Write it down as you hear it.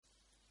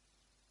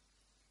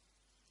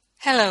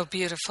Hello,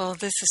 beautiful.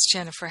 This is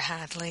Jennifer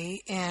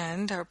Hadley,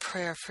 and our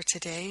prayer for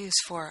today is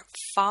for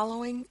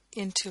following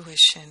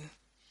intuition.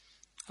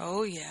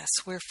 Oh, yes,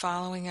 we're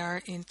following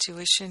our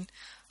intuition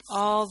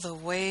all the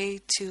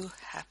way to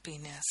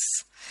happiness.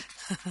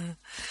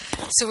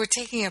 So we're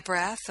taking a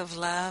breath of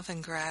love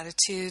and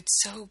gratitude,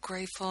 so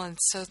grateful and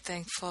so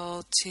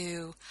thankful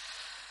to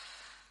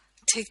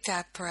take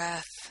that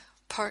breath,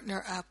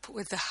 partner up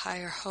with the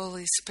higher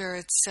Holy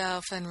Spirit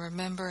self, and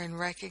remember and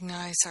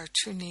recognize our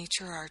true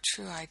nature, our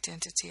true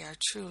identity. Our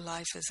true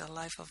life is a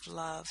life of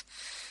love.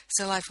 It's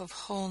a life of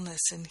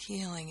wholeness and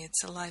healing.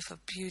 It's a life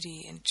of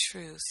beauty and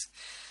truth.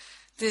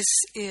 This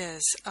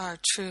is our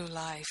true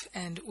life,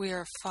 and we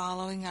are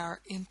following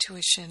our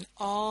intuition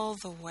all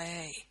the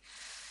way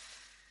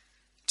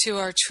to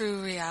our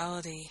true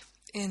reality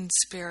in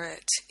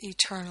spirit,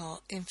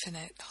 eternal,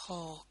 infinite,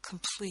 whole,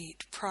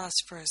 complete,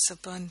 prosperous,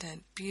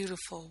 abundant,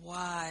 beautiful,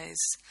 wise,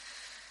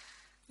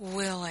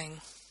 willing.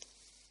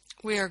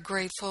 We are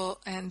grateful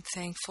and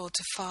thankful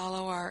to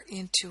follow our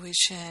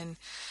intuition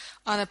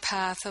on a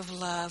path of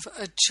love,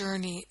 a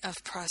journey of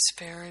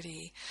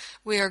prosperity.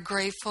 We are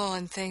grateful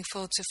and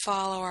thankful to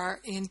follow our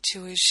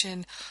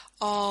intuition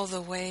all the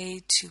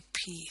way to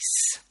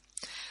peace.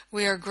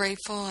 We are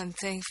grateful and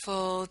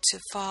thankful to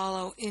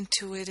follow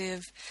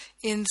intuitive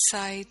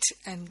insight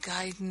and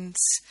guidance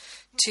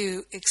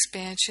to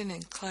expansion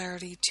and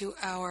clarity, to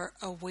our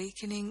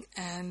awakening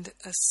and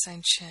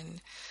ascension.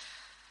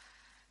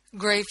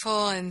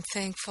 Grateful and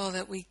thankful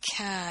that we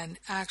can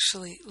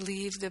actually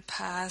leave the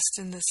past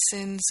and the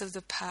sins of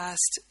the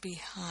past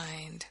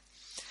behind.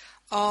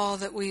 All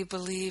that we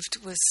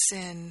believed was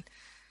sin,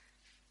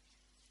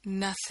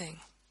 nothing,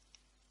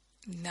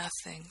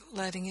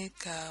 letting it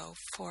go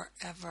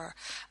forever,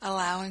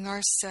 allowing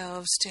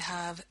ourselves to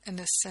have an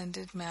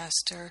ascended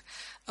master,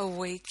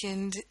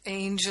 awakened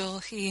angel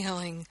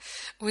healing.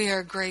 We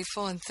are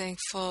grateful and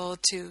thankful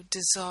to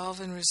dissolve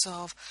and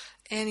resolve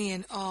any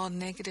and all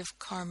negative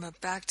karma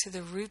back to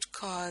the root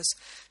cause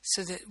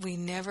so that we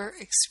never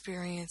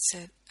experience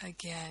it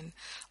again.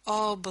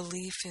 All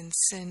belief in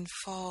sin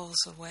falls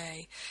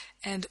away,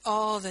 and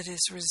all that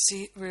is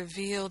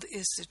revealed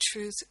is the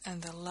truth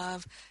and the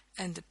love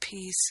and the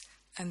peace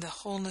and the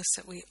wholeness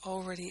that we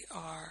already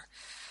are.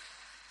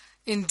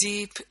 In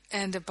deep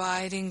and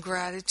abiding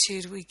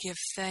gratitude, we give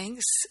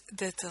thanks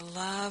that the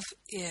love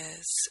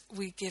is.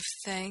 We give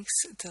thanks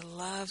that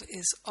love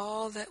is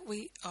all that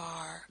we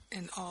are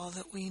and all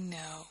that we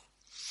know.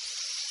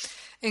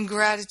 In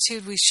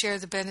gratitude, we share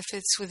the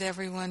benefits with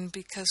everyone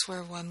because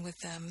we're one with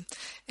them.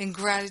 In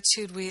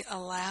gratitude, we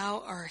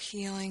allow our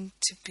healing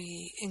to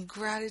be. In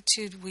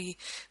gratitude, we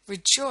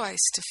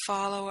rejoice to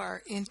follow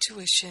our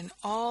intuition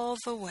all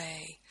the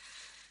way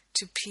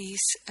to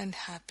peace and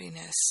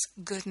happiness,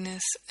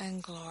 goodness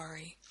and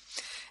glory.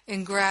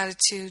 In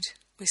gratitude,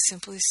 we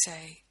simply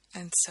say,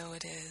 and so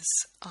it is.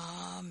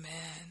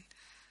 Amen.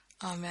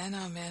 Amen,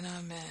 amen,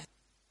 amen.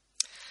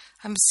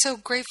 I'm so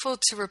grateful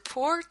to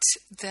report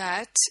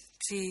that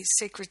the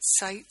Sacred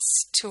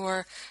Sites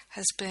Tour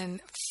has been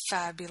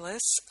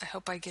fabulous. I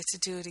hope I get to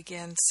do it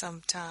again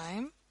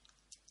sometime.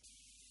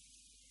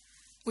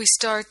 We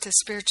start the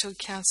spiritual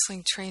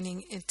counseling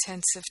training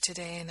intensive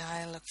today, and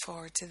I look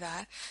forward to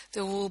that.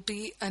 There will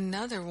be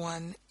another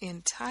one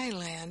in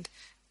Thailand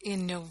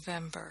in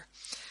November.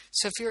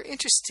 So if you're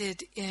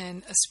interested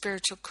in a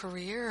spiritual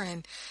career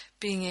and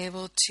being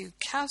able to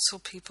counsel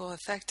people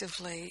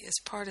effectively as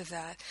part of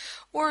that,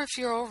 or if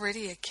you're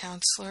already a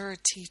counselor, a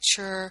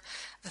teacher,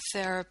 a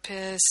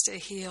therapist, a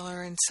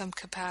healer in some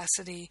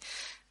capacity,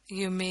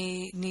 you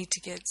may need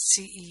to get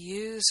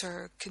CEUs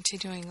or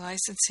continuing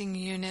licensing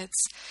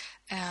units,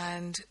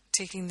 and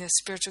taking this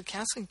spiritual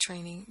counseling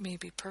training may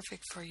be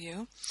perfect for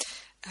you.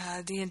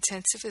 The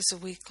intensive is a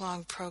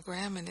week-long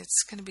program, and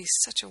it's going to be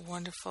such a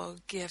wonderful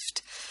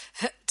gift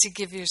to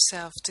give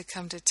yourself to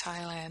come to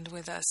Thailand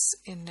with us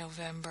in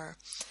November.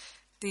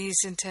 These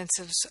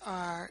intensives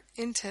are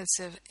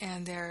intensive,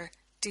 and they're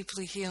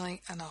deeply healing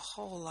and a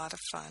whole lot of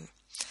fun.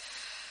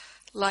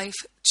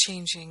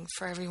 Life-changing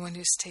for everyone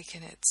who's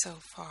taken it so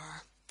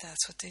far.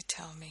 That's what they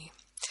tell me.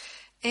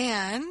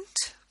 And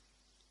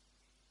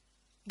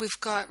we've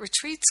got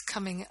retreats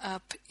coming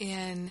up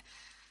in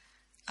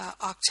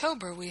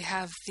October. We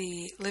have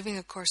the Living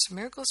A Course in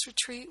Miracles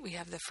retreat. We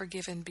have the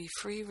Forgive and Be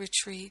Free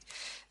retreat.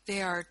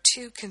 They are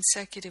 2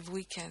 consecutive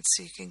weekends,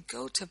 so you can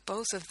go to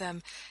both of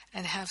them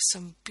and have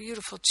some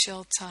beautiful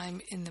chill time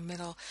in the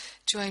middle.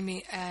 Join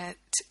me at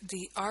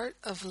the Art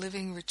of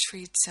Living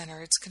Retreat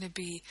Center. It's going to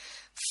be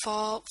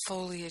fall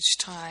foliage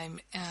time,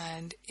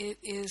 and it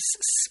is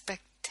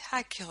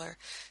spectacular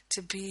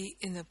to be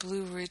in the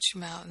Blue Ridge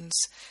Mountains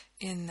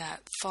in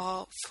that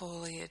fall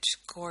foliage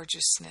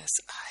gorgeousness.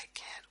 I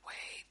can't wait.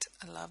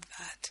 I love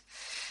that.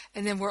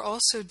 And then we're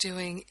also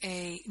doing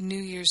a New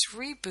Year's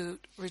Reboot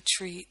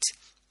retreat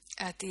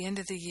at the end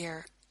of the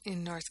year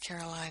in North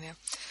Carolina.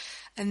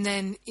 And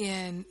then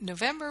in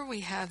November,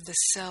 we have the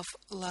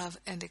Self-Love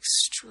and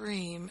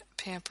Extreme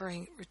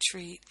Pampering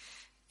Retreat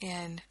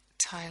in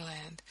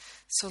Thailand.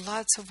 So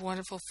lots of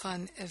wonderful,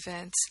 fun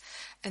events.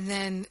 And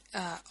then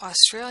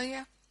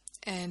Australia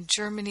and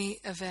Germany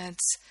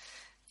events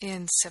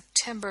in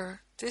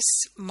September this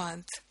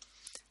month.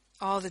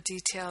 All the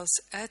details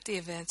at the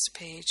events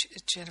page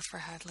at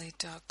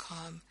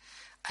jenniferhadley.com.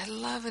 I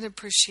love and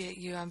appreciate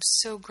you. I'm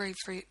so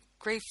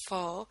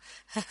grateful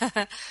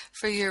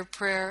for your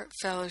prayer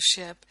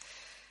fellowship.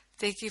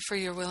 Thank you for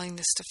your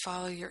willingness to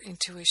follow your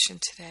intuition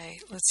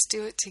today. Let's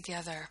do it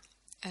together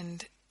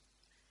and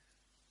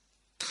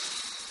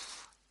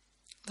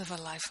live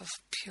a life of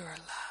pure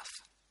love.